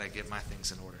get my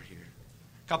things in order here.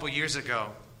 A couple years ago,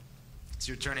 as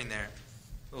you're turning there,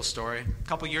 little story. A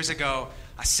couple years ago,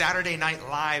 a Saturday Night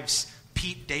Live's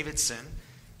Pete Davidson,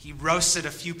 he roasted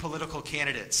a few political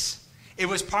candidates. It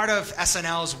was part of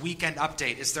SNL's Weekend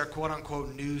Update. It's their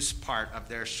quote-unquote news part of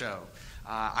their show.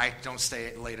 I don't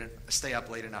stay up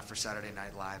late enough for Saturday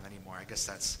Night Live anymore. I guess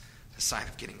that's a sign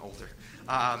of getting older.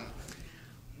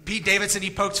 Pete Davidson,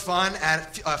 he poked fun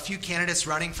at a few candidates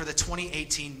running for the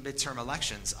 2018 midterm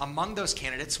elections. Among those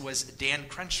candidates was Dan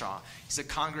Crenshaw. He's a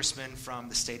congressman from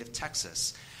the state of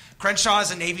Texas. Crenshaw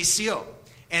is a Navy SEAL,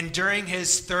 and during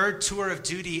his third tour of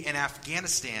duty in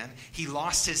Afghanistan, he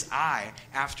lost his eye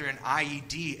after an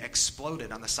IED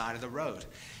exploded on the side of the road.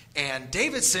 And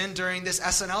Davidson, during this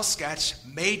SNL sketch,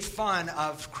 made fun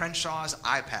of Crenshaw's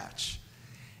eye patch.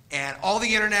 And all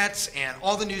the internet and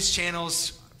all the news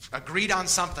channels agreed on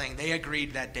something. They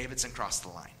agreed that Davidson crossed the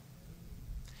line.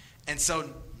 And so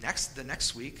the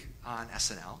next week on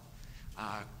SNL,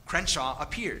 Crenshaw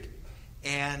appeared.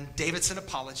 And Davidson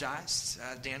apologized.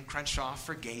 Dan Crenshaw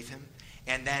forgave him.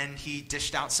 And then he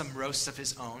dished out some roasts of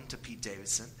his own to Pete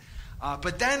Davidson.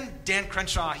 But then Dan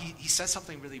Crenshaw, he said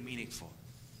something really meaningful.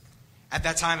 At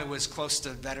that time, it was close to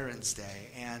Veterans Day.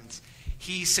 And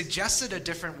he suggested a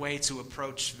different way to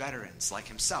approach veterans like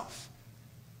himself.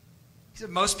 He said,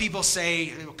 most people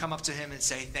will come up to him and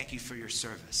say, thank you for your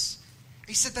service.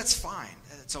 He said, that's fine.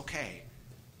 It's okay.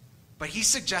 But he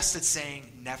suggested saying,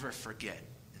 never forget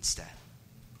instead.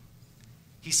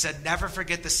 He said, never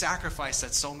forget the sacrifice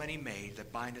that so many made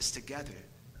that bind us together.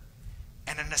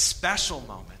 And in a special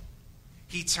moment,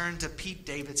 he turned to Pete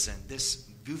Davidson, this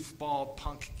goofball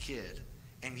punk kid,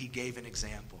 and he gave an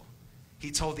example.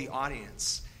 He told the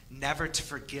audience never to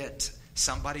forget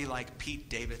somebody like Pete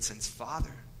Davidson's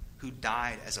father, who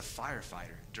died as a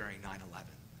firefighter during 9/11.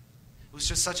 It was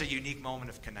just such a unique moment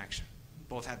of connection.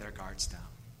 Both had their guards down.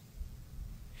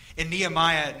 In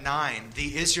Nehemiah 9,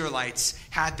 the Israelites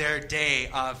had their day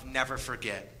of never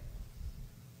forget.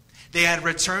 They had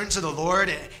returned to the Lord,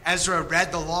 and Ezra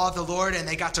read the law of the Lord, and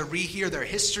they got to rehear their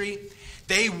history.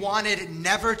 They wanted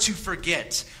never to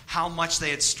forget how much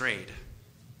they had strayed.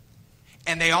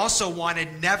 And they also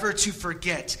wanted never to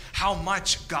forget how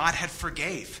much God had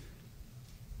forgave.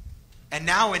 And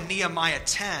now in Nehemiah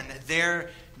 10,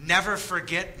 their never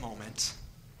forget moment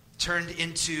turned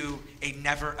into a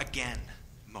never again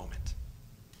moment.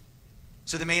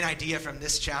 So the main idea from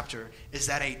this chapter is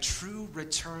that a true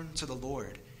return to the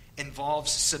Lord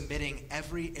involves submitting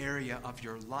every area of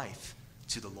your life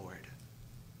to the Lord.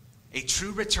 A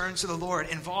true return to the Lord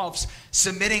involves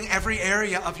submitting every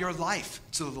area of your life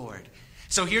to the Lord.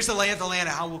 So here's the lay of the land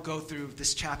of how we'll go through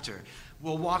this chapter.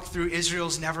 We'll walk through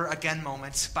Israel's never again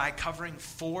moments by covering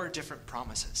 4 different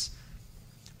promises.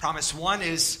 Promise 1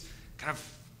 is kind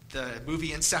of the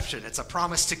movie Inception. It's a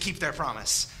promise to keep their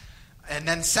promise. And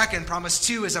then second, promise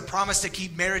 2 is a promise to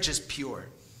keep marriages pure.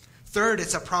 Third,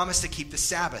 it's a promise to keep the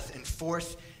Sabbath. And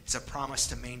fourth, it's a promise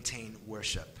to maintain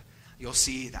worship. You'll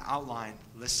see the outline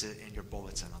listed in your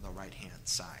bulletin on the right-hand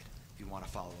side if you want to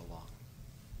follow along.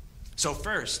 So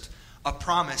first, a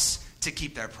promise to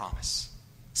keep their promise.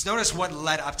 Let's notice what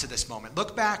led up to this moment.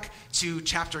 Look back to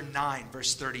chapter 9,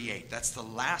 verse 38. That's the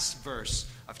last verse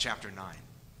of chapter 9.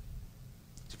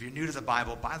 So if you're new to the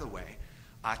Bible, by the way,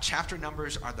 chapter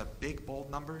numbers are the big, bold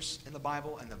numbers in the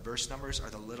Bible, and the verse numbers are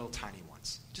the little, tiny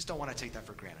ones. Just don't want to take that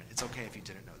for granted. It's okay if you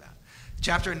didn't know that.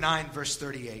 Chapter 9, verse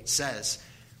 38 says,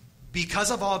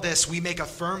 because of all this, we make a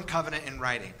firm covenant in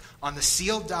writing. On the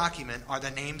sealed document are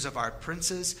the names of our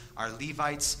princes, our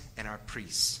Levites, and our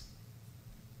priests.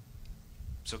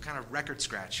 So kind of record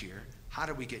scratch here. How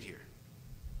did we get here?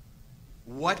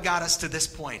 What got us to this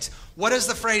point? What is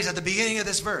the phrase at the beginning of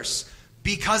this verse?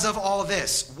 Because of all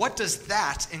this. What does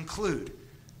that include?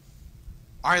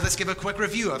 All right, let's give a quick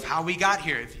review of how we got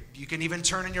here. You can even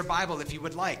turn in your Bible if you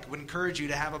would like. Would encourage you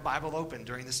to have a Bible open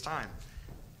during this time.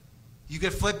 You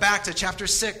could flip back to chapter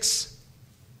 6.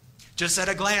 Just at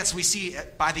a glance, we see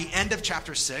by the end of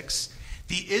chapter 6,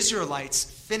 the Israelites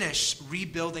finish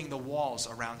rebuilding the walls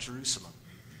around Jerusalem.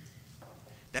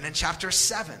 Then in chapter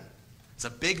 7, it's a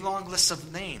big long list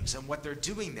of names, and what they're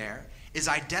doing there is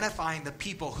identifying the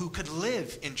people who could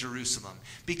live in Jerusalem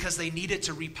because they needed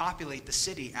to repopulate the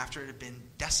city after it had been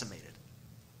decimated.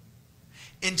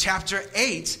 In chapter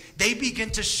 8, they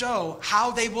begin to show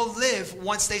how they will live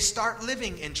once they start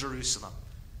living in Jerusalem.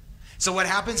 So what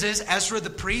happens is Ezra the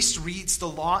priest reads the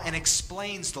law and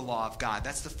explains the law of God.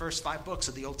 That's the first 5 books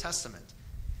of the Old Testament.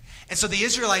 And so the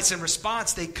Israelites, in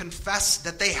response, they confess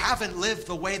that they haven't lived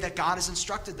the way that God has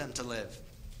instructed them to live.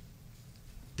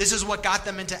 This is what got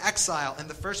them into exile in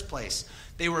the first place.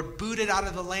 They were booted out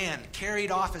of the land,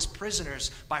 carried off as prisoners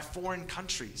by foreign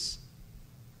countries.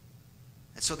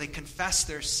 And so they confess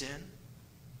their sin,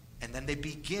 and then they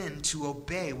begin to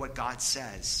obey what God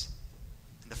says.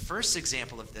 And the first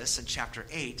example of this in chapter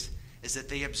 8 is that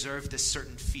they observed this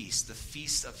certain feast, the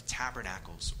Feast of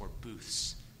Tabernacles or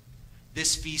Booths.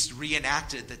 This feast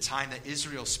reenacted the time that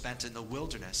Israel spent in the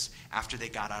wilderness after they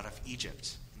got out of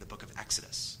Egypt in the book of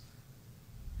Exodus.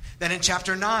 Then in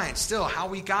chapter 9, still how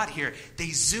we got here, they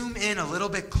zoom in a little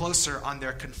bit closer on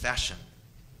their confession.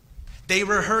 They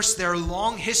rehearse their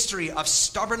long history of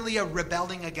stubbornly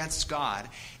rebelling against God,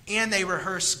 and they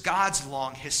rehearse God's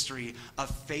long history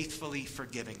of faithfully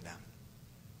forgiving them.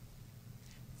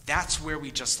 That's where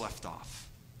we just left off.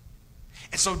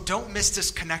 And so don't miss this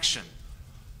connection.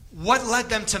 What led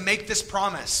them to make this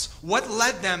promise? What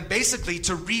led them basically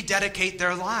to rededicate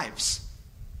their lives?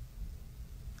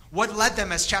 What led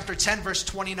them, as chapter 10, verse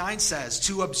 29 says,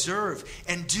 to observe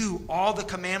and do all the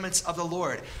commandments of the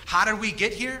Lord? How did we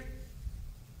get here?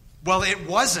 Well, it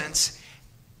wasn't,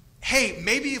 hey,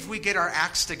 maybe if we get our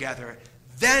acts together,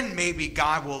 then maybe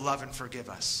God will love and forgive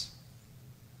us.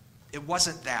 It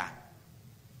wasn't that.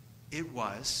 It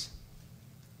was,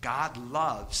 God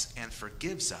loves and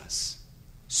forgives us,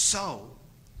 so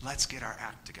let's get our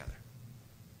act together.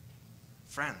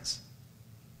 Friends,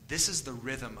 this is the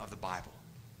rhythm of the Bible.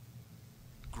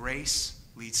 Grace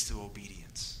leads to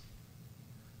obedience.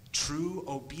 True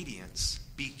obedience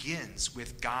begins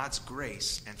with God's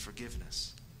grace and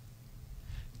forgiveness.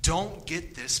 Don't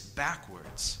get this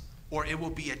backwards, or it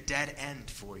will be a dead end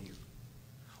for you.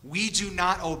 We do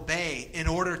not obey in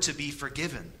order to be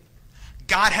forgiven.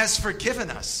 God has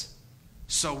forgiven us,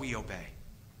 so we obey.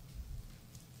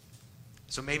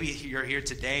 So maybe you're here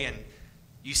today and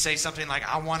you say something like,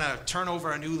 I want to turn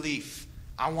over a new leaf.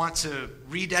 I want to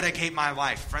rededicate my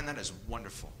life. Friend, that is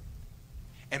wonderful.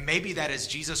 And maybe that is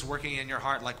Jesus working in your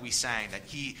heart like we sang, that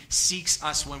he seeks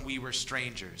us when we were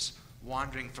strangers,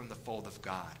 wandering from the fold of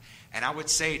God. And I would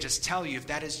say, just tell you, if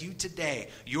that is you today,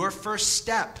 your first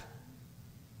step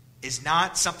is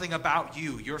not something about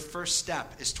you. Your first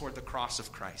step is toward the cross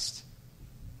of Christ.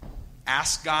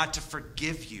 Ask God to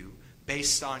forgive you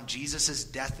based on Jesus'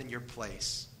 death in your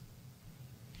place.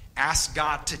 Ask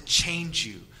God to change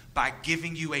you by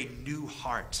giving you a new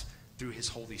heart through his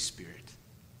Holy Spirit.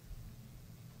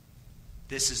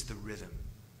 This is the rhythm.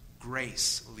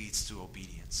 Grace leads to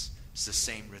obedience. It's the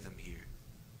same rhythm here.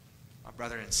 My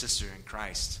brother and sister in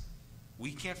Christ,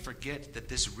 we can't forget that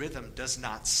this rhythm does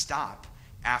not stop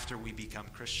after we become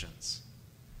Christians.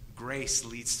 Grace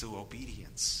leads to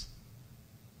obedience.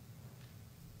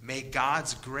 May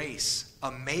God's grace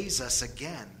amaze us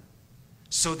again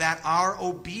so that our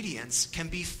obedience can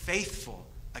be faithful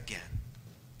again.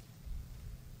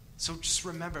 So just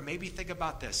remember, maybe think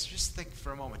about this. Just think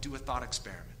for a moment. Do a thought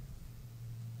experiment.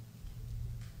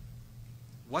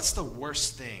 What's the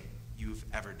worst thing you've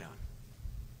ever done?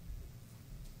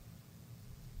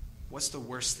 What's the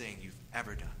worst thing you've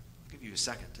ever done? I'll give you a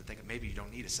second to think. Maybe you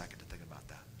don't need a second to think about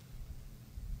that.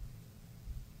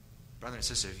 Brother and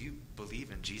sister, if you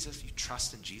believe in Jesus, you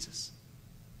trust in Jesus,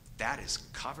 that is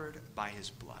covered by his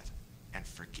blood and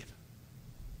forgiven.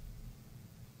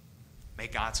 May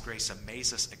God's grace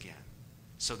amaze us again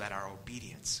so that our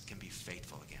obedience can be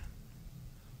faithful again.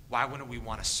 Why wouldn't we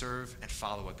want to serve and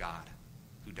follow a God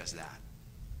who does that,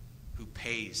 who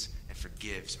pays and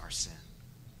forgives our sin?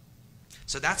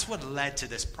 So that's what led to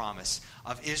this promise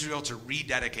of Israel to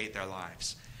rededicate their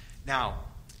lives. Now,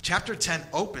 chapter 10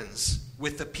 opens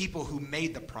with the people who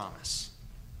made the promise.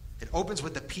 It opens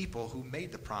with the people who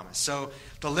made the promise. So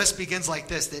the list begins like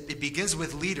this. It begins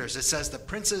with leaders. It says the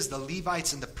princes, the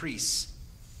Levites, and the priests.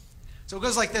 So it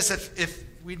goes like this. If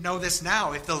we know this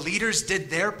now, if the leaders did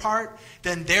their part,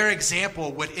 then their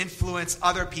example would influence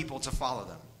other people to follow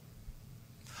them.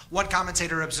 One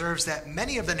commentator observes that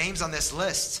many of the names on this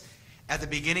list at the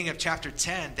beginning of chapter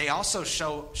 10, they also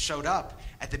showed up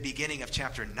at the beginning of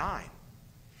chapter 9.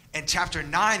 And chapter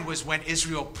 9 was when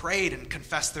Israel prayed and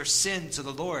confessed their sin to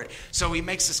the Lord. So he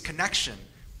makes this connection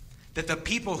that the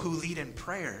people who lead in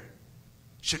prayer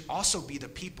should also be the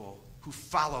people who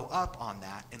follow up on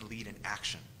that and lead in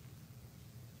action.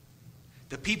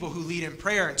 The people who lead in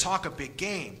prayer and talk a big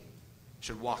game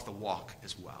should walk the walk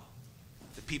as well.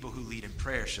 The people who lead in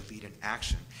prayer should lead in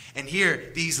action. And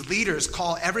here, these leaders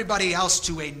call everybody else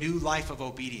to a new life of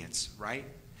obedience, right?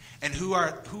 And who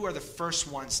are the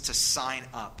first ones to sign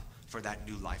up for that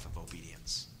new life of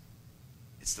obedience?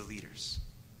 It's the leaders.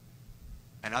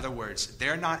 In other words,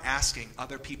 they're not asking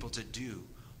other people to do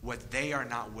what they are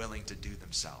not willing to do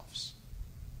themselves.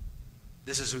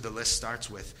 This is who the list starts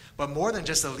with. But more than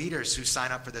just the leaders who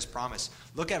sign up for this promise,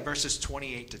 look at verses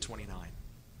 28 to 29.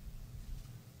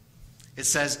 It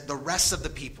says, the rest of the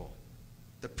people,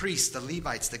 the priests, the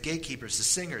Levites, the gatekeepers, the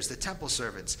singers, the temple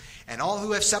servants, and all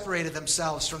who have separated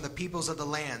themselves from the peoples of the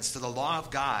lands to the law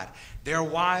of God, their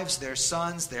wives, their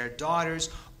sons, their daughters,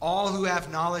 all who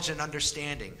have knowledge and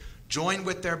understanding, join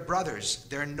with their brothers,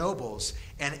 their nobles,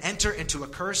 and enter into a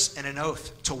curse and an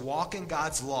oath to walk in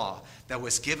God's law that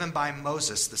was given by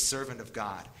Moses, the servant of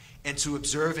God, and to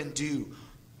observe and do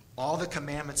all the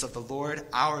commandments of the Lord,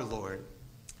 our Lord,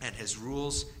 and his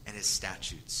rules and his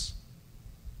statutes.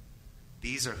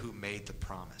 These are who made the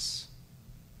promise.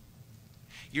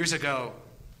 Years ago,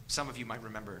 some of you might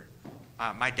remember,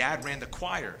 my dad ran the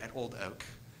choir at Old Oak,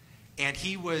 and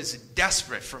he was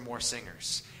desperate for more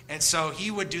singers. And so he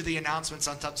would do the announcements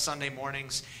on Sunday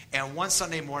mornings, and one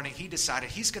Sunday morning he decided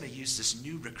he's going to use this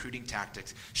new recruiting tactic,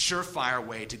 surefire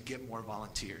way to get more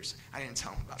volunteers. I didn't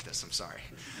tell him about this, I'm sorry.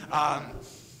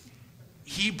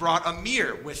 He brought a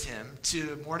mirror with him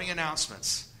to morning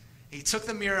announcements. He took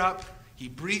the mirror up, he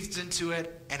breathed into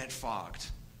it, and it fogged.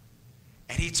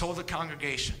 And he told the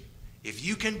congregation, if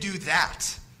you can do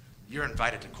that, you're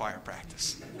invited to choir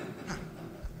practice.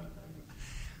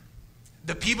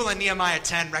 The people in Nehemiah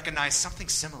 10 recognized something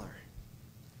similar.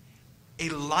 A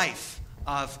life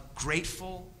of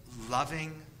grateful,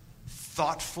 loving,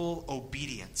 thoughtful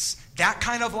obedience. That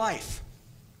kind of life.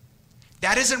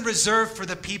 That isn't reserved for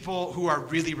the people who are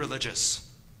really religious.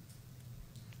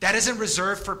 That isn't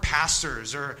reserved for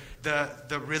pastors or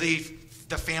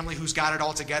the family who's got it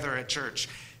all together at church.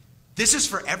 This is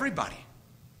for everybody.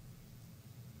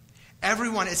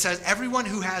 Everyone, it says, everyone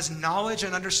who has knowledge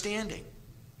and understanding.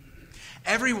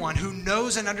 Everyone who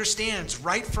knows and understands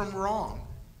right from wrong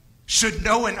should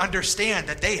know and understand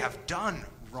that they have done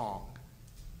wrong.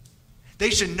 They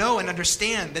should know and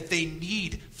understand that they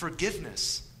need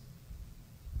forgiveness.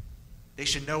 They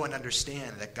should know and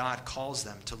understand that God calls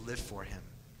them to live for him.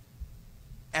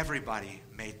 Everybody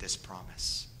made this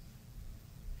promise.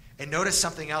 And notice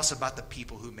something else about the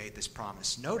people who made this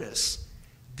promise. Notice,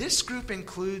 this group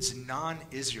includes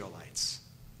non-Israelites,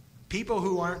 people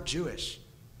who aren't Jewish.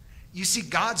 You see,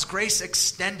 God's grace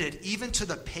extended even to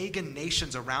the pagan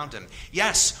nations around him.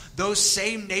 Yes, those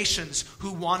same nations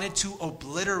who wanted to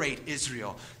obliterate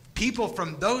Israel. People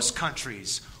from those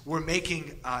countries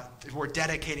were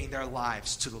dedicating their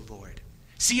lives to the Lord.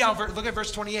 See how, look at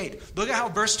verse 28. Look at how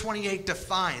verse 28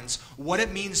 defines what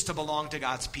it means to belong to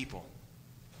God's people.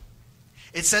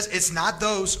 It says it's not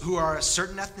those who are a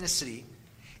certain ethnicity.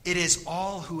 It is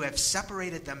all who have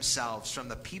separated themselves from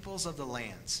the peoples of the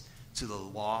lands to the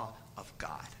law of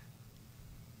God.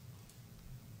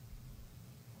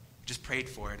 Just prayed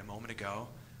for it a moment ago,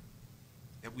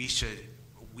 that we should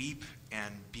weep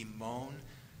and bemoan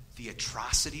the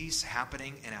atrocities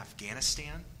happening in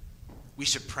Afghanistan. We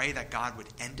should pray that God would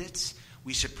end it.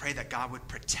 We should pray that God would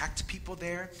protect people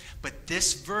there. But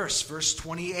this verse, verse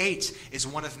 28, is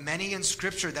one of many in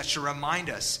Scripture that should remind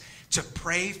us to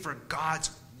pray for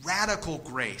God's radical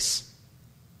grace,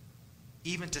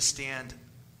 even to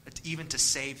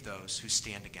save those who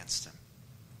stand against him.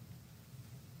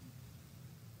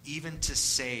 Even to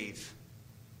save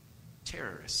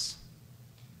terrorists.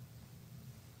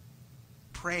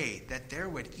 Pray that there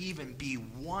would even be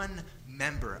one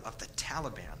member of the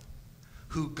Taliban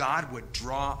who God would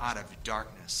draw out of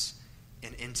darkness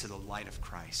and into the light of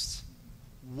Christ.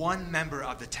 One member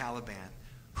of the Taliban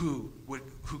who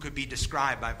could be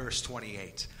described by verse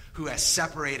 28, who has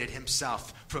separated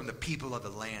himself from the people of the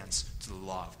lands to the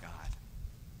law of God.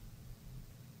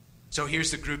 So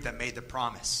here's the group that made the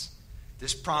promise.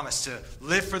 This promise to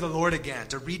live for the Lord again,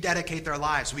 to rededicate their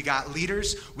lives. We got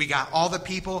leaders, we got all the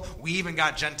people, we even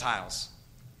got Gentiles.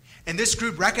 And this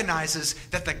group recognizes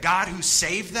that the God who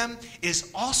saved them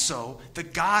is also the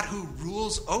God who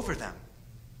rules over them.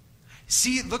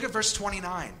 See, look at verse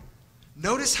 29.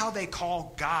 Notice how they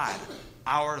call God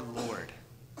our Lord.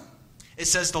 It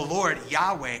says the Lord,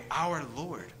 Yahweh, our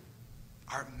Lord,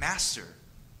 our Master.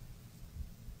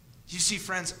 You see,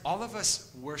 friends, all of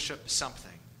us worship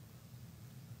something.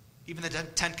 Even the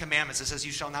Ten Commandments, it says,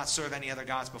 you shall not serve any other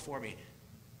gods before me.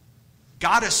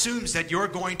 God assumes that you're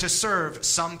going to serve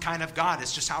some kind of God.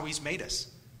 It's just how he's made us.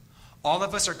 All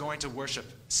of us are going to worship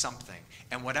something.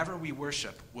 And whatever we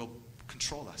worship will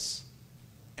control us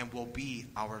and will be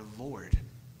our Lord.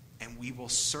 And we will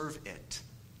serve it.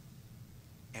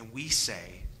 And we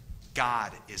say,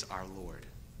 God is our Lord.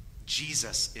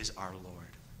 Jesus is our Lord.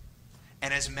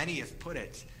 And as many have put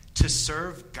it, to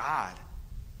serve God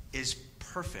is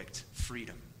perfect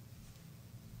freedom.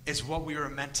 It's what we were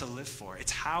meant to live for.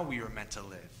 It's how we were meant to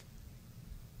live.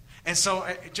 And so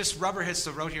it just rubber hits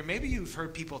the road here. Maybe you've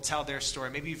heard people tell their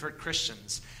story. Maybe you've heard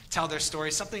Christians tell their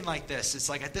story. Something like this. It's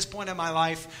like, at this point in my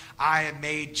life, I have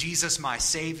made Jesus my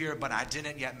Savior, but I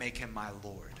didn't yet make him my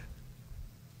Lord.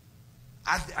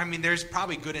 I mean, there's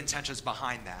probably good intentions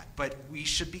behind that, but we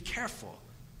should be careful.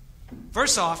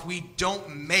 First off, we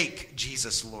don't make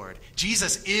Jesus Lord.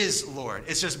 Jesus is Lord.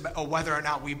 It's just whether or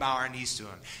not we bow our knees to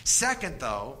him. Second,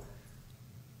 though,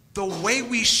 the way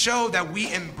we show that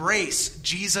we embrace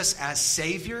Jesus as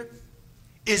Savior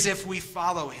is if we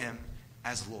follow him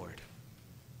as Lord.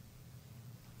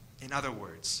 In other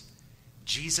words,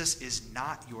 Jesus is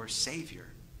not your Savior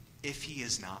if he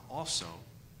is not also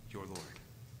your Lord.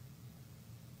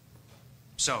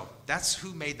 So, that's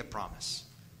who made the promise.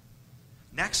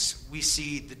 Next, we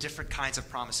see the different kinds of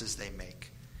promises they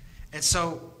make. And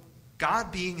so,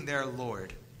 God being their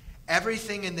Lord,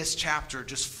 everything in this chapter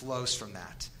just flows from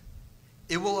that.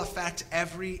 It will affect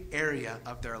every area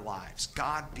of their lives,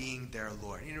 God being their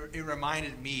Lord. It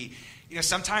reminded me,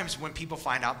 sometimes when people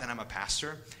find out that I'm a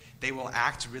pastor, they will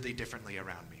act really differently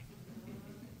around me.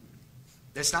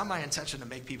 It's not my intention to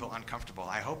make people uncomfortable.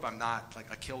 I hope I'm not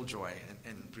like a killjoy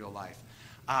in real life.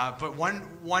 But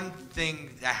one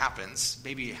thing that happens,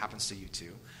 maybe it happens to you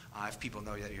too, if people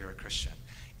know that you're a Christian,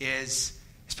 is,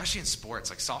 especially in sports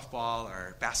like softball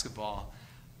or basketball,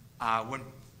 when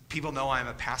people know I'm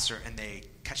a pastor and they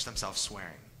catch themselves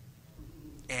swearing.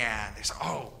 And they say,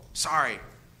 oh, sorry,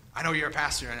 I know you're a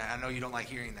pastor and I know you don't like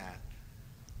hearing that.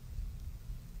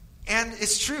 And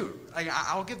it's true.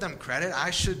 I'll give them credit. I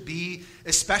should be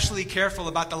especially careful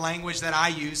about the language that I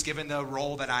use given the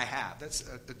role that I have. That's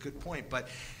a good point. But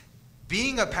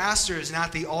being a pastor is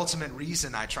not the ultimate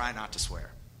reason I try not to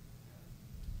swear.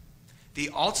 The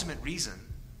ultimate reason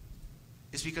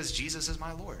is because Jesus is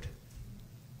my Lord.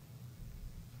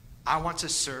 I want to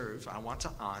serve, I want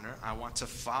to honor, I want to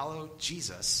follow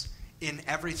Jesus in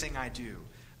everything I do.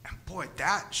 And boy,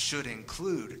 that should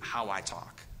include how I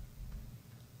talk.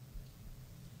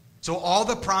 So all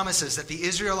the promises that the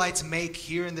Israelites make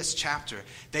here in this chapter,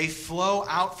 they flow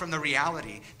out from the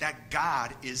reality that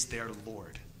God is their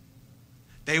Lord.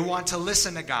 They want to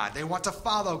listen to God. They want to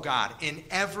follow God in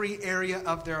every area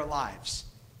of their lives.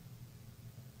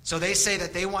 So they say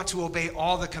that they want to obey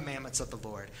all the commandments of the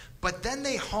Lord. But then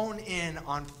they hone in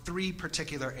on three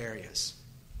particular areas.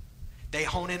 They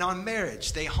hone in on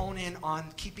marriage. They hone in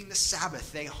on keeping the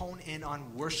Sabbath. They hone in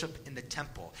on worship in the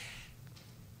temple.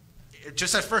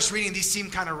 Just at first reading, these seem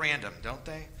kind of random, don't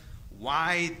they?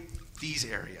 Why these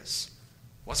areas?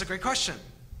 Well, it's a great question.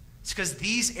 It's because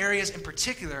these areas in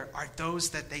particular are those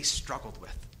that they struggled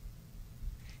with.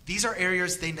 These are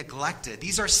areas they neglected.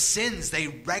 These are sins they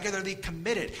regularly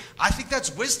committed. I think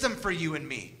that's wisdom for you and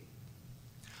me.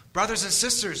 Brothers and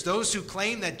sisters, those who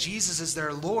claim that Jesus is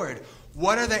their Lord,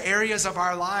 what are the areas of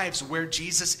our lives where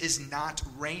Jesus is not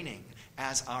reigning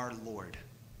as our Lord?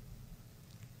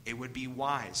 It would be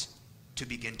wise to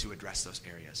begin to address those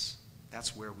areas.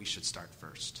 That's where we should start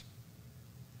first.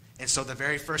 And so the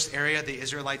very first area the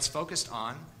Israelites focused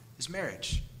on is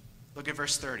marriage. Look at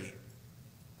verse 30. It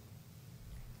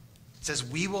says,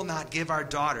 "We will not give our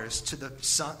daughters to the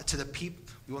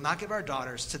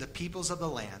peoples of the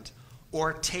land,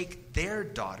 or take their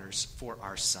daughters for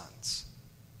our sons."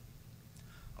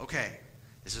 Okay,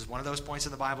 this is one of those points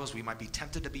in the Bibles we might be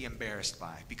tempted to be embarrassed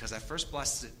by, because at first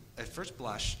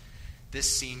blush,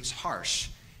 this seems harsh.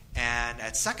 And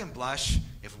at second blush,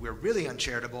 if we're really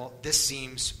uncharitable, this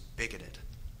seems bigoted.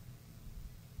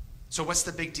 So what's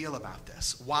the big deal about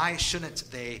this? Why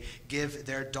shouldn't they give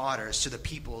their daughters to the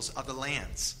peoples of the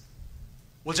lands?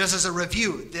 Well, just as a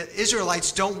review, the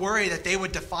Israelites don't worry that they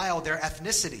would defile their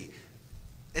ethnicity.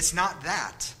 It's not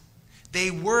that.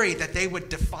 They worry that they would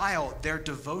defile their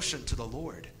devotion to the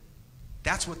Lord.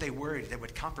 That's what they worried they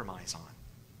would compromise on.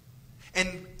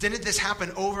 And didn't this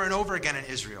happen over and over again in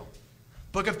Israel?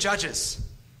 Book of Judges,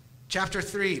 chapter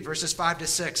 3, verses 5 to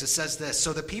 6, it says this: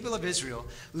 "So the people of Israel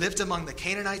lived among the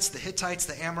Canaanites, the Hittites,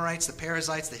 the Amorites, the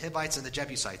Perizzites, the Hivites, and the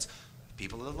Jebusites,"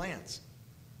 people of the lands.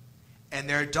 "And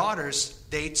their daughters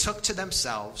they took to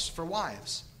themselves for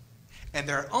wives. And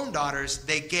their own daughters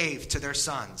they gave to their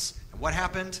sons." And what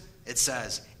happened? It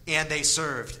says, "And they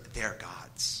served their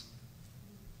gods."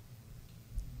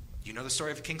 You know the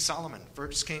story of King Solomon,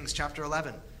 1 Kings chapter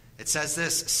 11. It says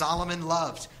this: "Solomon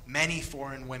loved many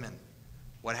foreign women."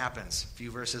 What happens a few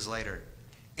verses later?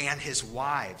 "And his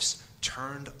wives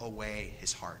turned away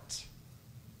his heart."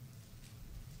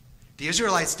 The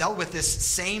Israelites dealt with this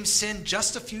same sin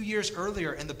just a few years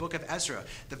earlier in the book of Ezra.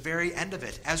 The very end of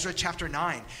it, Ezra chapter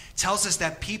 9, tells us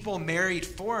that people married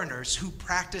foreigners who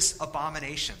practiced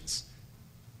abominations.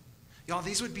 Y'all,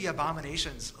 these would be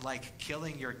abominations like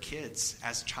killing your kids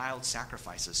as child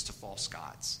sacrifices to false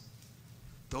gods.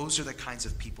 Those are the kinds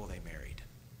of people they married.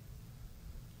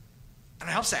 And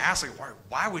it helps to ask, like,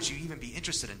 why would you even be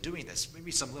interested in doing this?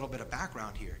 Maybe some little bit of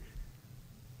background here.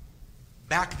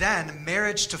 Back then,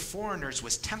 marriage to foreigners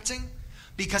was tempting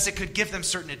because it could give them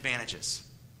certain advantages.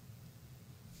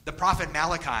 The prophet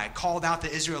Malachi called out the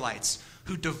Israelites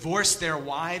who divorced their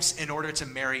wives in order to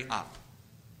marry up.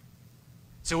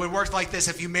 So it worked like this.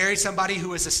 If you married somebody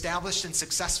who is established and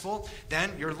successful,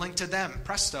 then you're linked to them.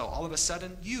 Presto, all of a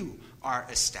sudden, you are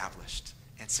established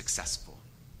and successful.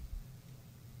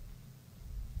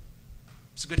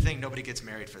 It's a good thing nobody gets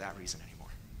married for that reason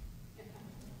anymore.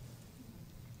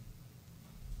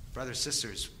 Brothers,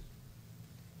 sisters,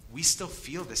 we still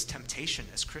feel this temptation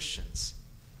as Christians.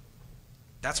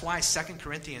 That's why 2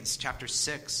 Corinthians chapter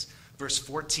 6, verse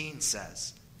 14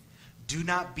 says, "Do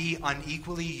not be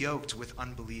unequally yoked with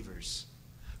unbelievers.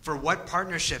 For what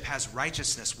partnership has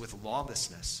righteousness with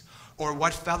lawlessness? Or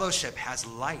what fellowship has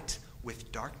light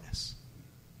with darkness?"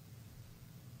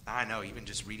 I know, even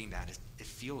just reading that, it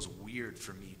feels weird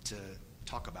for me to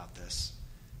talk about this.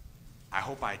 I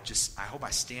hope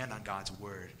I stand on God's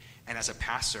word. And as a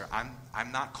pastor,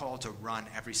 I'm not called to run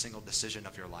every single decision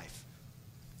of your life.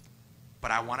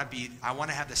 But I want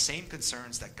to have the same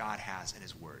concerns that God has in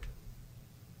his word.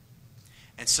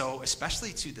 And so,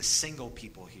 especially to the single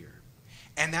people here.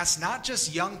 And that's not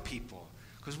just young people,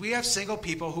 because we have single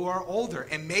people who are older,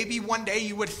 and maybe one day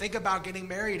you would think about getting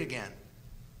married again.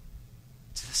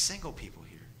 To the single people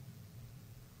here,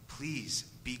 please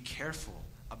be careful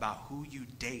about who you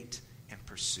date and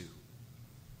pursue.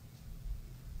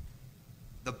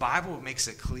 The Bible makes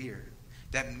it clear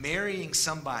that marrying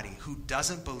somebody who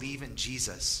doesn't believe in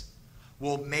Jesus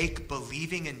will make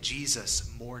believing in Jesus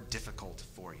more difficult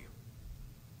for you.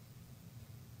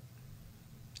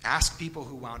 Ask people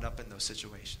who wound up in those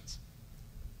situations.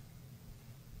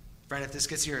 Friend, if this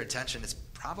gets your attention, it's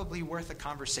probably worth a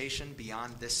conversation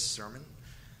beyond this sermon.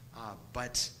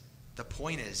 But the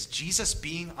point is, Jesus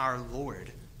being our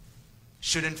Lord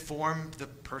should inform the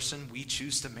person we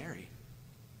choose to marry.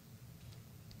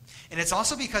 And it's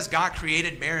also because God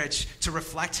created marriage to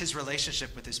reflect his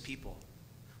relationship with his people.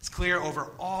 It's clear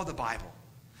over all the Bible.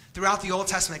 Throughout the Old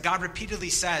Testament, God repeatedly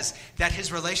says that his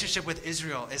relationship with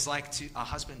Israel is like a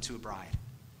husband to a bride.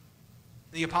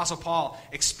 The Apostle Paul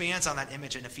expands on that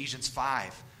image in Ephesians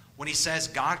 5 when he says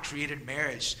God created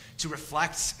marriage to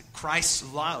reflect Christ's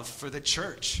love for the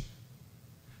church.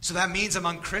 So that means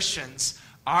among Christians,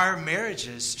 our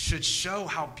marriages should show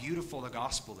how beautiful the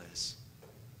gospel is.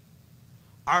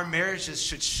 Our marriages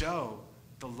should show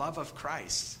the love of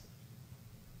Christ.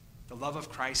 The love of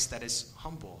Christ that is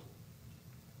humble,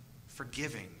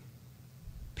 forgiving,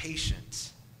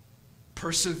 patient,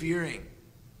 persevering.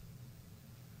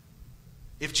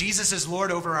 If Jesus is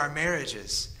Lord over our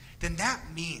marriages, then that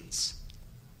means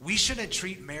we shouldn't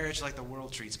treat marriage like the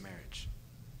world treats marriage.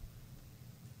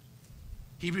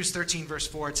 Hebrews 13 verse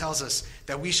 4 tells us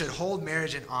that we should hold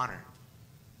marriage in honor.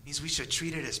 It means we should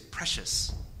treat it as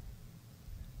precious.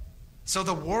 So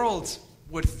the world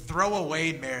would throw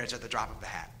away marriage at the drop of a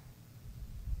hat.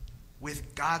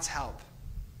 With God's help,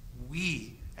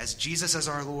 we, as Jesus as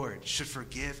our Lord, should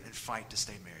forgive and fight to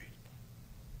stay married.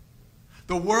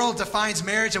 The world defines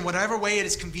marriage in whatever way it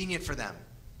is convenient for them.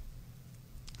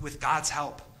 With God's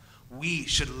help, we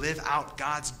should live out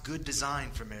God's good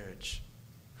design for marriage.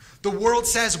 The world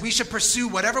says we should pursue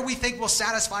whatever we think will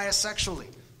satisfy us sexually.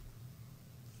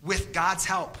 With God's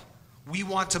help, we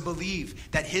want to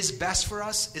believe that his best for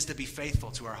us is to be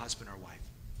faithful to our husband or wife.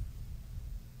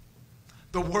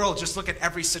 The world, just look at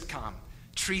every sitcom,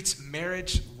 treats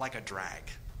marriage like a drag.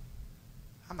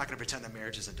 I'm not going to pretend that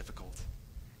marriage isn't difficult.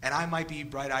 And I might be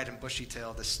bright-eyed and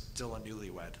bushy-tailed, still a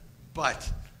newlywed.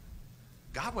 But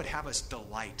God would have us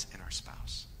delight in our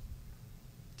spouse,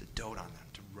 to dote on them,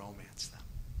 to romance them.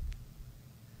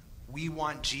 We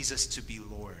want Jesus to be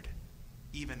Lord,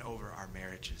 even over our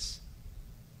marriages.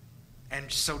 And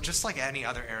so just like any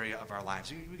other area of our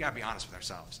lives, we got to be honest with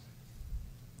ourselves.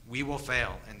 We will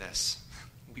fail in this.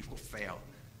 We will fail.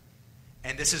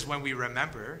 And this is when we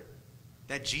remember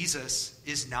that Jesus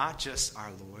is not just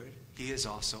our Lord, he is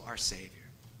also our Savior,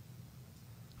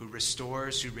 who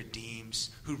restores, who redeems,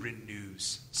 who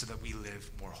renews, so that we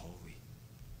live more holy.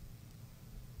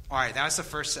 All right, that was the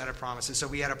first set of promises. So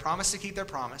we had a promise to keep their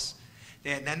promise,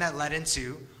 and then that led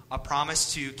into a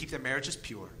promise to keep their marriages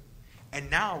pure. And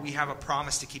now we have a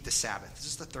promise to keep the Sabbath. This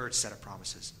is the third set of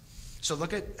promises. So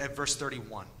look at verse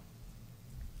 31.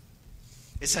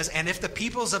 It says, "And if the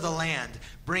peoples of the land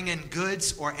bring in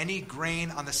goods or any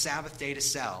grain on the Sabbath day to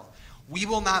sell, We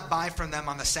will not buy from them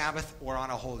on the Sabbath or on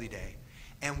a holy day.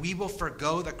 And we will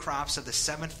forgo the crops of the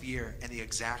 7th year and the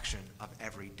exaction of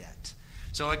every debt.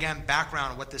 So again,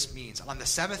 background on what this means. On the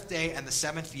 7th day and the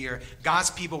 7th year, God's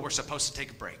people were supposed to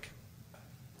take a break.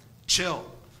 Chill,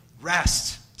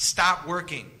 rest, stop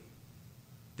working.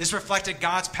 This reflected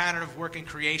God's pattern of work in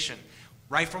creation.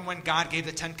 Right from when God gave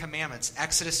the 10 Commandments,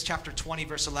 Exodus chapter 20,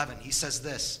 verse 11, he says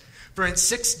this, "For in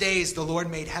 6 days the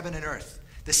Lord made heaven and earth,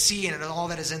 the sea and all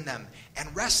that is in them,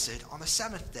 and rested on the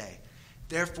 7th day.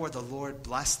 Therefore the Lord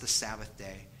blessed the Sabbath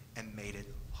day and made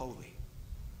it holy."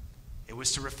 It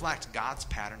was to reflect God's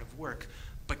pattern of work.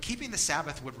 But keeping the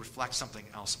Sabbath would reflect something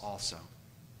else also.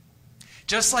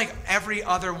 Just like every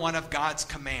other one of God's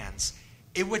commands,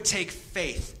 it would take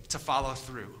faith to follow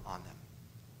through on them.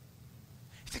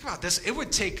 Think about this. It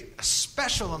would take a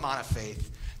special amount of faith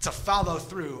to follow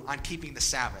through on keeping the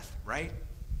Sabbath, right?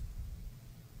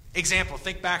 Example,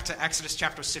 think back to Exodus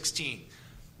chapter 16.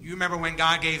 You remember when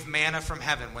God gave manna from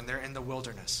heaven when they're in the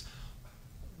wilderness.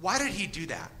 Why did he do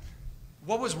that?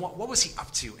 What was he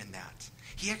up to in that?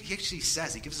 He actually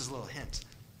says, he gives us a little hint.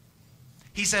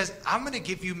 He says, I'm going to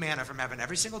give you manna from heaven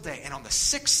every single day, and on the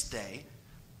 6th day,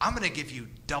 I'm going to give you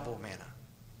double manna.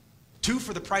 2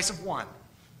 for the price of 1.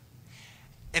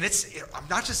 And I'm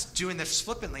not just doing this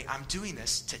flippantly, I'm doing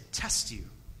this to test you.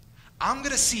 I'm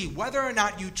going to see whether or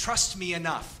not you trust me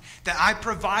enough that I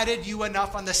provided you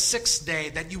enough on the 6th day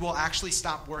that you will actually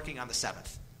stop working on the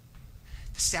 7th.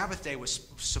 The Sabbath day was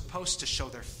supposed to show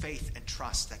their faith and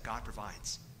trust that God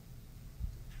provides.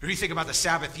 When you think about the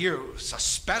Sabbath year, it was a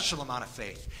special amount of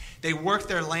faith. They worked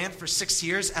their land for 6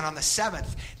 years, and on the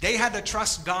 7th, they had to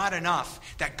trust God enough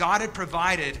that God had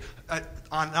provided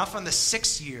enough on the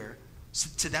 6th year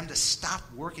to them to stop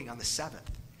working on the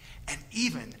 7th, and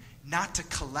even not to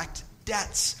collect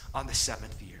debts on the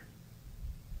 7th year.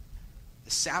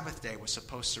 The Sabbath day was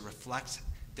supposed to reflect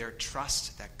their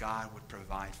trust that God would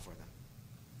provide for them.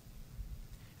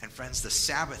 And friends, the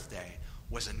Sabbath day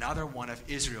was another one of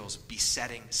Israel's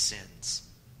besetting sins.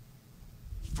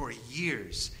 For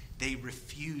years, they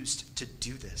refused to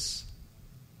do this.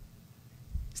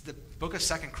 The book of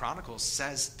 2 Chronicles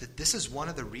says that this is one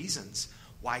of the reasons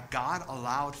why God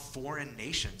allowed foreign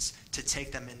nations to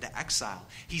take them into exile.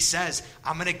 He says,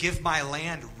 I'm going to give my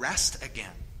land rest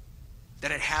again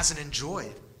that it hasn't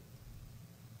enjoyed.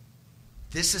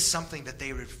 This is something that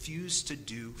they refused to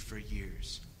do for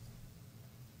years.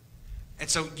 And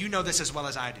so you know this as well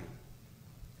as I do.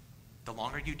 The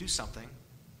longer you do something,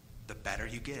 the better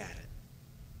you get at it.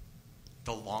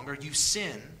 The longer you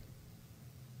sin,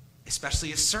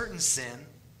 especially a certain sin,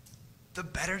 the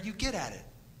better you get at it.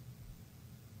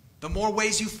 The more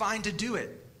ways you find to do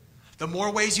it, the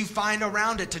more ways you find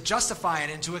around it to justify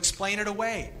it and to explain it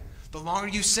away. The longer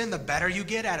you sin, the better you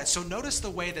get at it. So notice the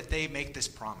way that they make this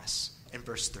promise in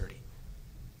verse 30.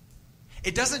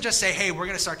 It doesn't just say, hey, we're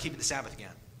going to start keeping the Sabbath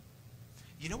again.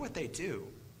 You know what they do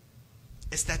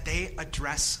is that they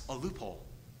address a loophole.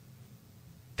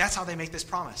 That's how they make this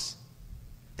promise.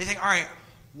 They think, all right,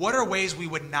 what are ways we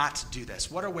would not do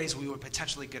this? What are ways we would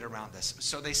potentially get around this?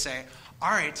 So they say, all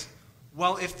right,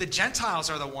 well, if the Gentiles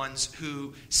are the ones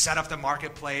who set up the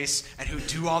marketplace and who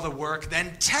do all the work,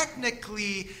 then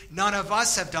technically none of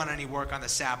us have done any work on the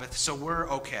Sabbath, so we're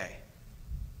okay.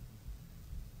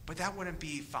 But that wouldn't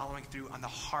be following through on the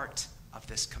heart of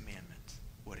this commandment,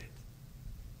 would it?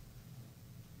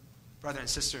 Brother and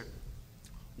sister,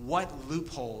 what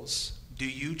loopholes do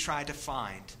you try to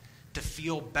find to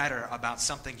feel better about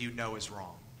something you know is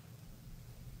wrong?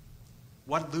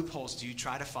 What loopholes do you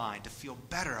try to find to feel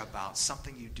better about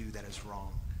something you do that is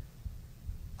wrong?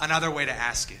 Another way to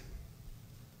ask it,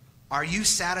 are you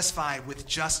satisfied with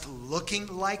just looking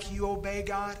like you obey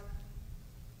God?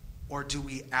 Or do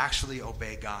we actually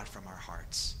obey God from our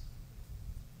hearts?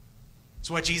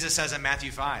 It's what Jesus says in Matthew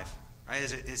 5.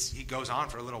 Right? He goes on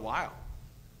for a little while.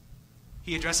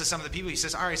 He addresses some of the people. He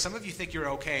says, all right, some of you think you're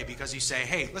okay because you say,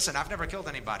 hey, listen, I've never killed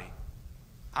anybody.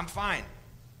 I'm fine.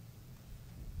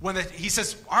 He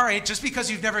says, all right, just because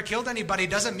you've never killed anybody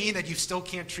doesn't mean that you still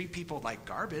can't treat people like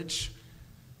garbage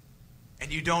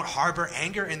and you don't harbor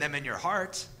anger in them in your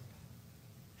heart.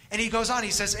 And he goes on,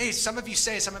 he says, hey, some of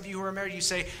you who are married, you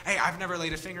say, hey, I've never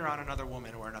laid a finger on another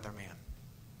woman or another man.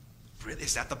 Really?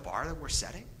 Is that the bar that we're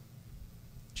setting?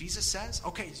 Jesus says,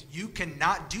 okay, you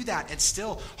cannot do that and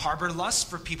still harbor lust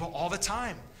for people all the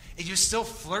time. And you still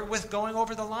flirt with going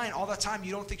over the line all the time.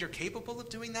 You don't think you're capable of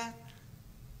doing that?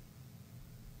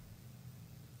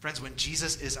 Friends, when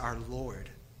Jesus is our Lord,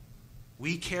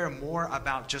 we care more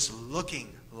about just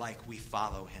looking like we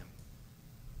follow him.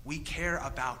 We care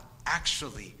about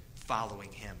actually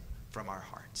following him from our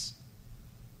hearts.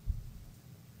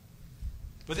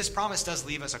 But this promise does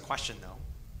leave us a question, though.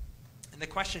 And the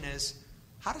question is,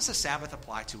 how does the Sabbath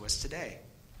apply to us today?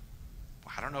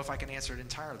 Well, I don't know if I can answer it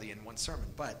entirely in one sermon,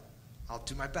 but I'll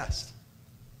do my best.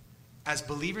 As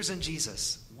believers in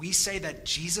Jesus, we say that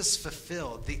Jesus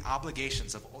fulfilled the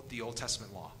obligations of the Old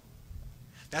Testament law.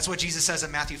 That's what Jesus says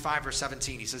in Matthew 5, verse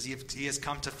 17. He says he has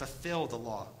come to fulfill the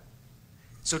law.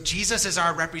 So Jesus is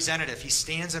our representative. He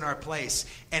stands in our place.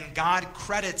 And God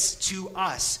credits to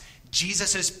us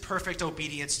Jesus' perfect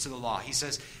obedience to the law. He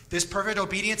says, this perfect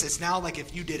obedience is now like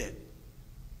if you did it.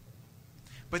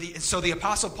 So the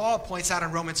Apostle Paul points out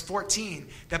in Romans 14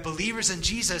 that believers in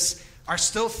Jesus are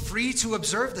still free to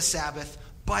observe the Sabbath,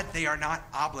 but they are not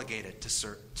obligated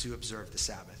to observe the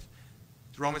Sabbath.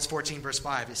 Romans 14, verse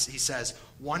 5, he says,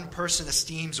 one person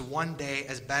esteems one day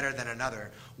as better than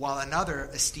another, while another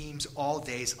esteems all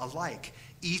days alike.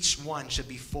 Each one should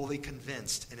be fully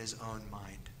convinced in his own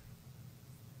mind.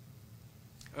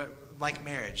 Like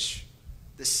marriage,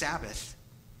 the Sabbath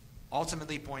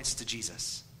ultimately points to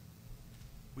Jesus.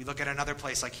 We look at another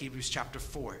place like Hebrews chapter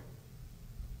 4.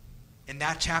 In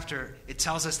that chapter, it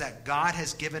tells us that God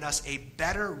has given us a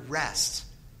better rest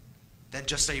than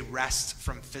just a rest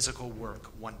from physical work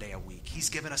one day a week. He's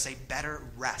given us a better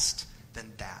rest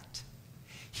than that.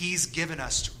 He's given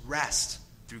us rest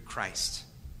through Christ.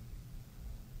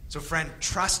 So friend,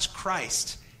 trust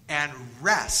Christ and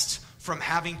rest from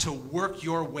having to work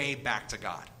your way back to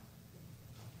God.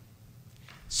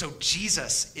 So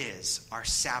Jesus is our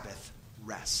Sabbath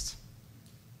rest.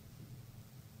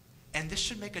 And this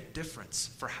should make a difference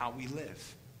for how we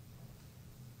live.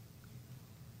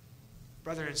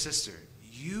 Brother and sister,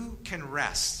 you can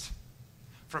rest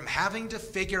from having to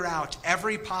figure out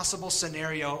every possible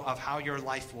scenario of how your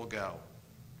life will go.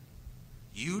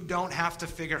 You don't have to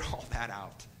figure all that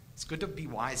out. It's good to be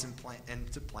wise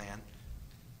and to plan.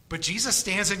 But Jesus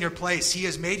stands in your place. He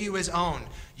has made you his own.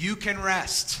 You can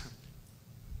rest.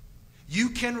 You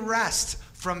can rest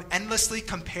from endlessly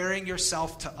comparing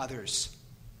yourself to others.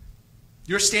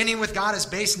 Your standing with God is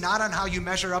based not on how you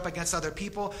measure up against other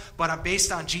people, but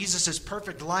based on Jesus'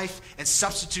 perfect life and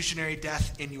substitutionary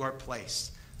death in your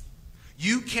place.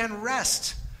 You can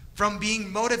rest from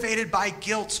being motivated by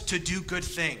guilt to do good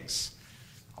things.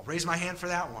 I'll raise my hand for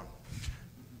that one.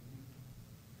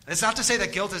 It's not to say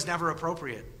that guilt is never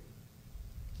appropriate,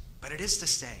 but it is to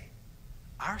say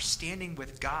our standing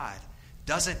with God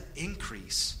doesn't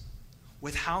increase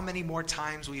with how many more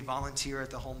times we volunteer at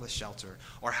the homeless shelter,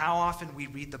 or how often we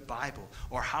read the Bible,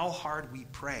 or how hard we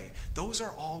pray. Those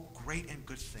are all great and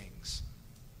good things.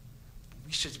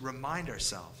 We should remind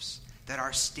ourselves that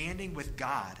our standing with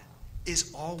God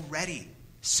is already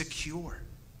secure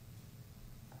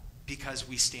because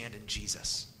we stand in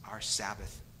Jesus, our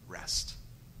Sabbath rest.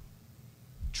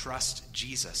 Trust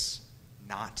Jesus,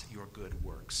 not your good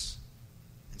works,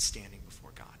 in standing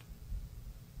before God.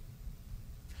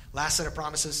 Last set of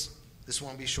promises. This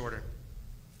one will be shorter.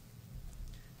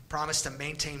 Promise to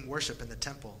maintain worship in the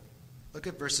temple. Look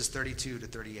at verses 32 to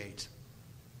 38.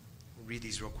 We'll read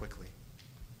these real quickly.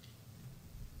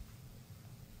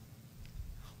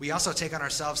 We also take on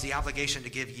ourselves the obligation to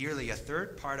give yearly a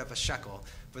third part of a shekel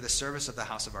for the service of the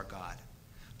house of our God.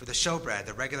 For the showbread,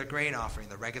 the regular grain offering,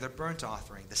 the regular burnt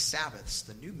offering, the Sabbaths,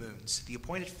 the new moons, the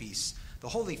appointed feasts, the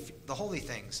holy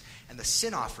things, and the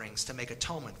sin offerings to make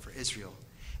atonement for Israel.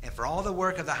 And for all the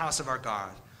work of the house of our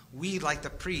God, we, like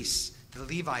the priests, the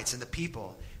Levites, and the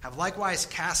people, have likewise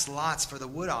cast lots for the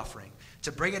wood offering,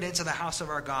 to bring it into the house of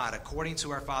our God, according to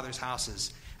our fathers'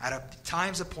 houses, at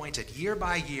times appointed, year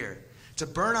by year, to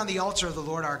burn on the altar of the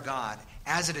Lord our God,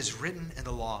 as it is written in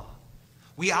the law.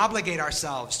 We obligate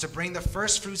ourselves to bring the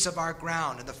first fruits of our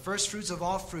ground, and the first fruits of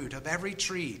all fruit of every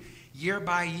tree, year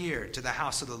by year, to the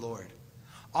house of the Lord.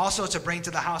 Also to bring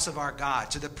to the house of our God,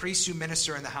 to the priests who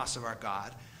minister in the house of our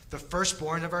God, the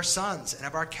firstborn of our sons and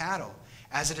of our cattle,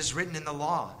 as it is written in the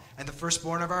law, and the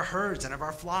firstborn of our herds and of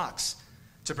our flocks,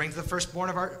 to bring the first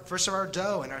of our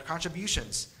dough and our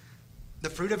contributions, the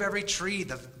fruit of every tree,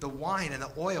 the wine and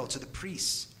the oil to the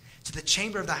priests, to the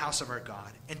chamber of the house of our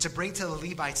God, and to bring to the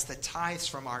Levites the tithes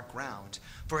from our ground,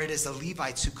 for it is the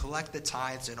Levites who collect the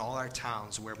tithes in all our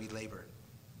towns where we labor.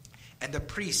 And the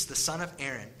priest, the son of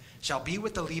Aaron, shall be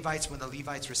with the Levites when the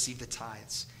Levites receive the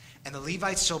tithes. And the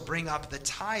Levites shall bring up the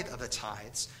tithe of the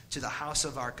tithes to the house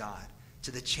of our God, to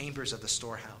the chambers of the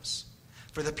storehouse.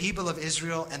 For the people of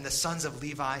Israel and the sons of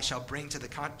Levi shall bring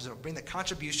the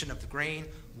contribution of the grain,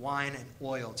 wine, and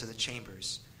oil to the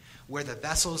chambers, where the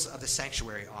vessels of the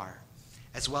sanctuary are,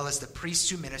 as well as the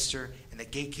priests who minister and the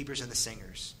gatekeepers and the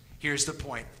singers. Here's the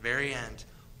point, very end.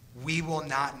 We will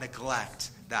not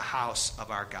neglect the house of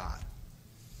our God.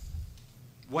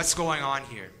 What's going on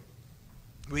here?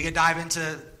 We could dive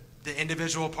into the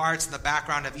individual parts and the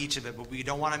background of each of it, but we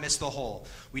don't want to miss the whole.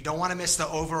 We don't want to miss the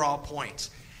overall point.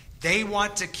 They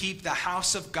want to keep the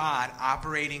house of God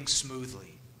operating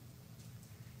smoothly.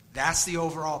 That's the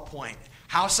overall point.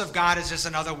 House of God is just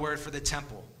another word for the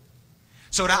temple.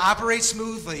 So to operate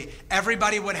smoothly,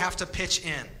 everybody would have to pitch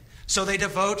in. So they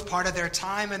devote part of their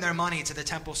time and their money to the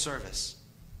temple service.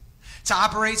 To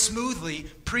operate smoothly,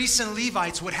 priests and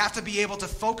Levites would have to be able to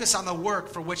focus on the work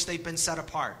for which they've been set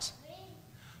apart.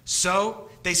 So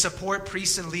they support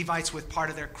priests and Levites with part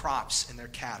of their crops and their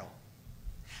cattle.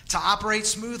 To operate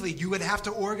smoothly, you would have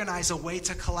to organize a way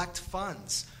to collect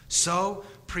funds. So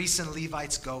priests and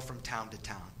Levites go from town to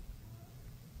town.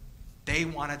 They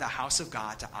wanted the house of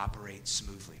God to operate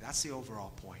smoothly. That's the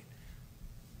overall point.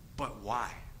 But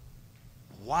why?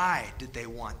 Why did they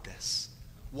want this?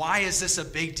 Why is this a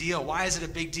big deal? Why is it a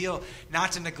big deal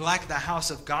not to neglect the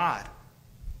house of God?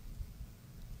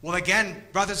 Well, again,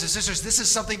 brothers and sisters, this is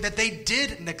something that they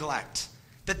did neglect,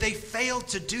 that they failed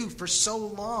to do for so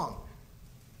long.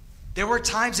 There were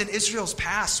times in Israel's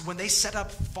past when they set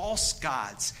up false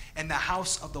gods in the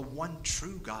house of the one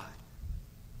true God.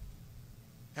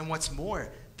 And what's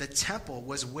more, the temple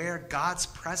was where God's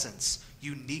presence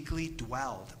uniquely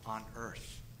dwelled on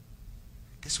earth.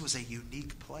 This was a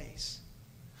unique place.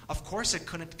 Of course, it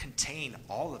couldn't contain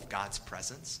all of God's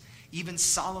presence. Even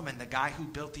Solomon, the guy who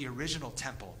built the original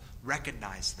temple,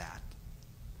 recognized that.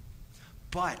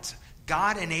 But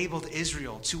God enabled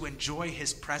Israel to enjoy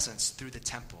his presence through the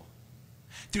temple.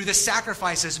 Through the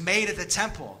sacrifices made at the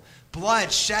temple,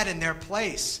 blood shed in their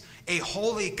place, a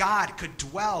holy God could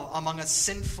dwell among a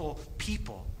sinful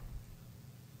people.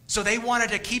 So they wanted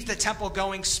to keep the temple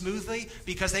going smoothly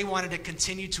because they wanted to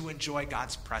continue to enjoy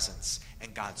God's presence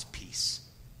and God's peace.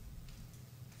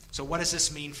 So what does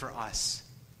this mean for us?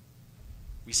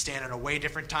 We stand in a way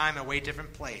different time, a way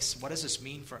different place. What does this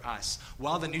mean for us?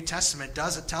 Well, the New Testament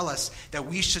does tell us that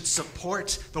we should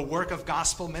support the work of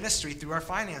gospel ministry through our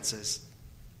finances.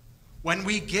 When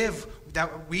we give,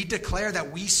 that we declare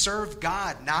that we serve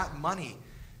God, not money.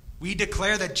 We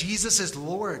declare that Jesus is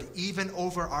Lord even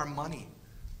over our money.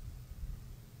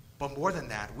 But more than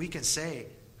that, we can say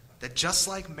that just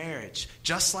like marriage,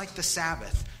 just like the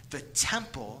Sabbath, the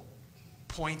temple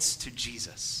points to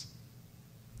Jesus.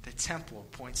 The temple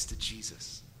points to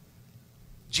Jesus.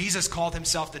 Jesus called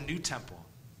himself the new temple.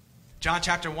 John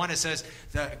chapter 1, it says,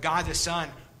 God the Son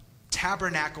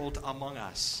tabernacled among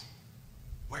us,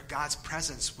 where God's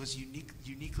presence was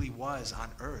uniquely was on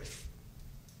earth.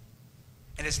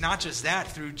 And it's not just that.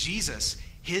 Through Jesus,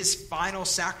 his final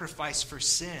sacrifice for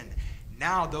sin,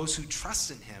 now those who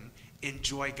trust in him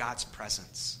enjoy God's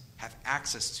presence, have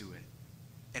access to it,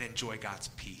 and enjoy God's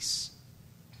peace.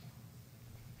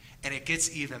 And it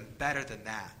gets even better than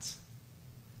that.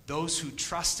 Those who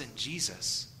trust in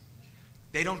Jesus,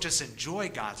 they don't just enjoy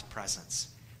God's presence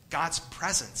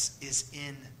is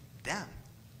in them.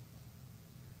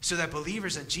 So that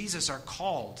believers in Jesus are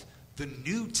called the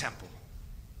new temple.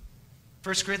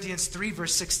 1 Corinthians 3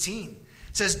 verse 16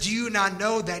 says, do you not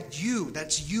know that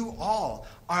that's you all,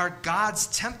 are God's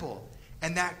temple,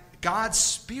 and that God's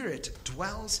Spirit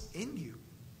dwells in you?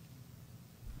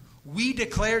 We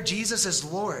declare Jesus as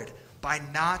Lord by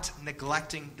not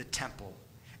neglecting the temple.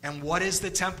 And what is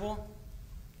the temple?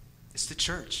 It's the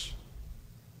church.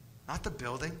 Not the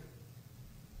building,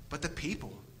 but the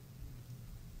people.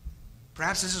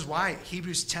 Perhaps this is why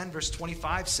Hebrews 10 verse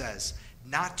 25 says,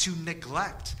 not to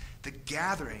neglect the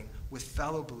gathering with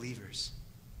fellow believers.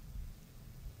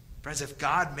 Friends, if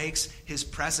God makes his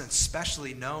presence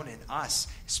specially known in us,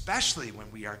 especially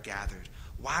when we are gathered,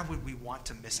 why would we want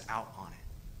to miss out on it?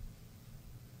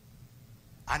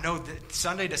 I know that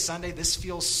Sunday to Sunday, this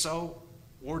feels so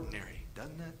ordinary,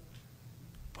 doesn't it?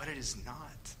 But it is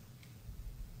not.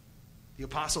 The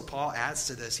Apostle Paul adds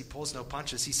to this. He pulls no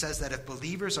punches. He says that if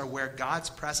believers are where God's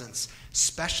presence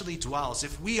specially dwells,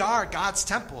 if we are God's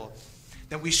temple,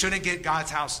 then we shouldn't get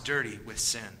God's house dirty with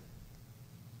sin.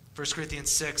 1 Corinthians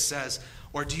 6 says,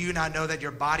 or do you not know that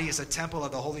your body is a temple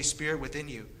of the Holy Spirit within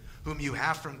you, whom you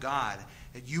have from God,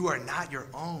 that you are not your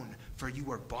own, for you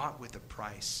were bought with a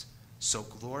price. So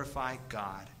glorify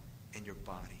God in your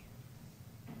body.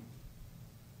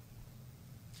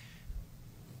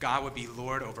 God would be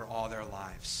Lord over all their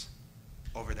lives,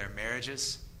 over their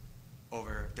marriages,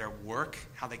 over their work,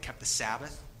 how they kept the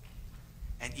Sabbath,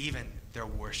 and even their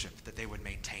worship, that they would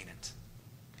maintain it.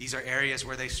 These are areas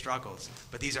where they struggled,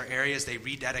 but these are areas they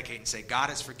rededicate and say, God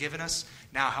has forgiven us,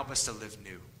 now help us to live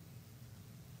new.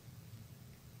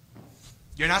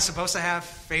 You're not supposed to have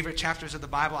favorite chapters of the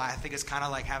Bible. I think it's kind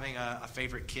of like having a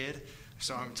favorite kid,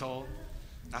 so I'm told.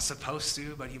 Not supposed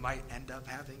to, but you might end up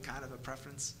having kind of a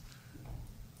preference.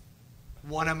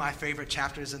 One of my favorite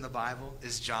chapters in the Bible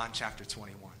is John chapter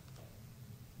 21.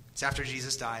 It's after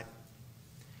Jesus died.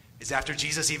 It's after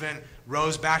Jesus even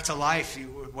rose back to life.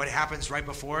 What happens right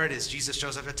before it is Jesus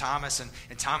shows up to Thomas,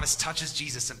 and Thomas touches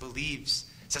Jesus and believes.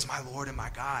 Says, "My Lord and my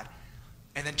God."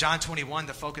 And then John 21,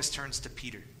 the focus turns to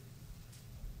Peter.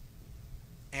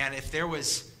 And if there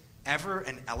was ever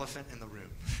an elephant in the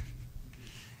room,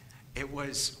 it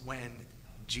was when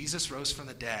Jesus rose from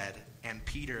the dead and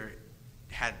Peter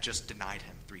had just denied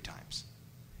him 3 times.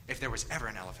 If there was ever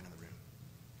an elephant in the room.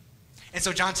 And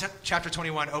so John chapter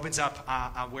 21 opens up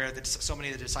where so many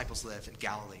of the disciples live in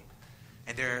Galilee.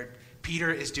 And there,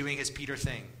 Peter is doing his Peter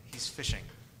thing. He's fishing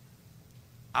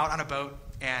out on a boat,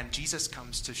 and Jesus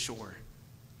comes to shore.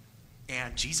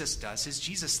 And Jesus does his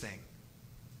Jesus thing.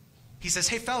 He says,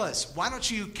 "Hey, fellas, why don't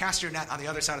you cast your net on the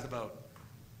other side of the boat?"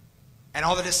 And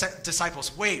all the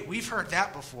disciples, "Wait, we've heard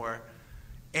that before."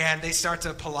 And they start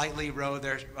to politely row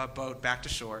their boat back to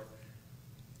shore.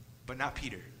 But not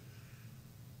Peter.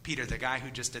 Peter, the guy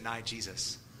who just denied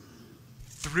Jesus,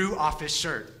 threw off his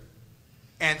shirt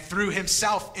and threw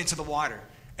himself into the water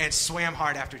and swam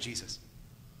hard after Jesus.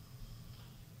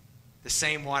 The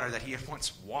same water that he had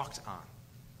once walked on.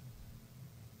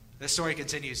 The story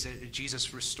continues that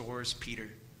Jesus restores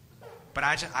Peter. But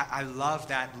I love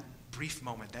that brief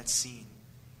moment, that scene,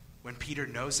 when Peter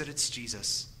knows that it's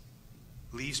Jesus,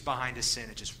 leaves behind his sin,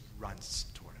 and just runs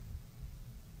toward him.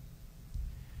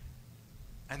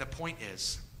 And the point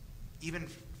is, even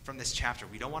from this chapter,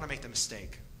 we don't want to make the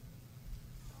mistake.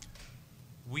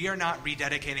 We are not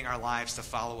rededicating our lives to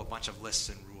follow a bunch of lists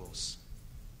and rules.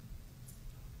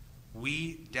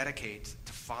 We dedicate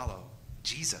to follow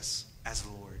Jesus as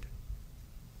Lord,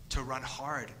 to run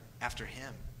hard after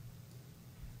him.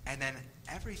 And then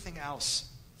everything else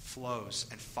flows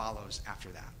and follows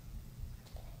after that.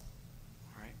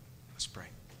 All right, let's pray.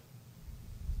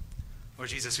 Lord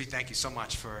Jesus, we thank you so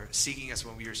much for seeking us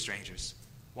when we were strangers,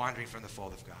 wandering from the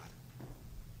fold of God.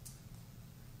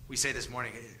 We say this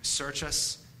morning, search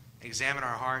us, examine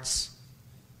our hearts,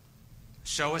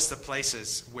 show us the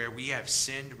places where we have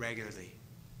sinned regularly,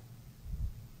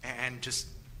 and just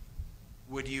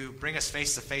would you bring us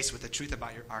face to face with the truth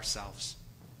about ourselves.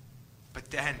 But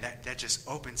then that just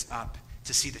opens up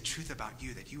to see the truth about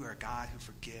you, that you are a God who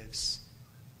forgives.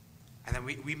 And then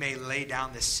we may lay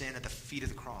down this sin at the feet of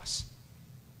the cross.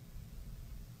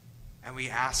 And we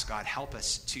ask, God, help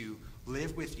us to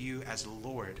live with you as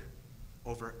Lord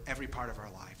over every part of our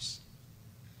lives.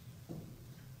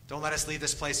 Don't let us leave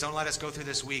this place. Don't let us go through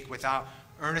this week without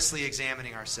earnestly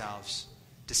examining ourselves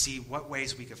to see what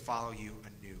ways we could follow you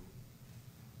anew.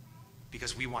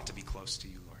 Because we want to be close to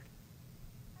you, Lord.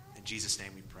 In Jesus'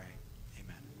 name we pray.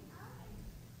 Amen.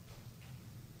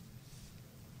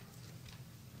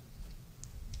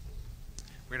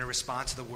 We're going to respond to the word.